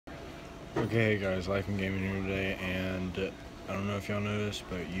Okay, hey guys, Life and Gaming here today, and I don't know if y'all noticed,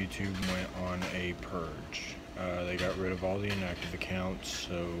 but YouTube went on a purge. They got rid of all the inactive accounts,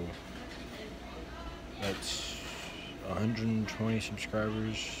 so that's 120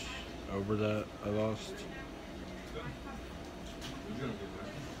 subscribers over that I lost.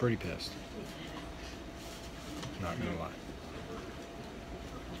 Pretty pissed. Not gonna lie.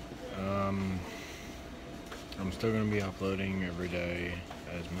 I'm still gonna be uploading every day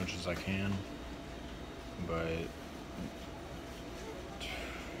as much as I can, but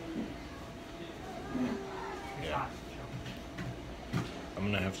yeah, I'm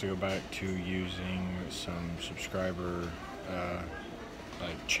gonna have to go back to using some subscriber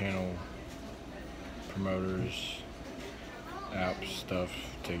like channel promoters, app stuff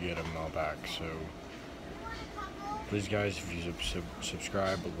to get them all back. So please guys, if you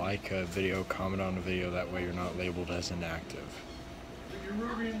subscribe, like a video, comment on the video, that way you're not labeled as inactive.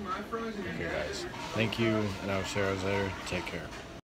 Okay guys, thank you, and I will see you guys later. Take care.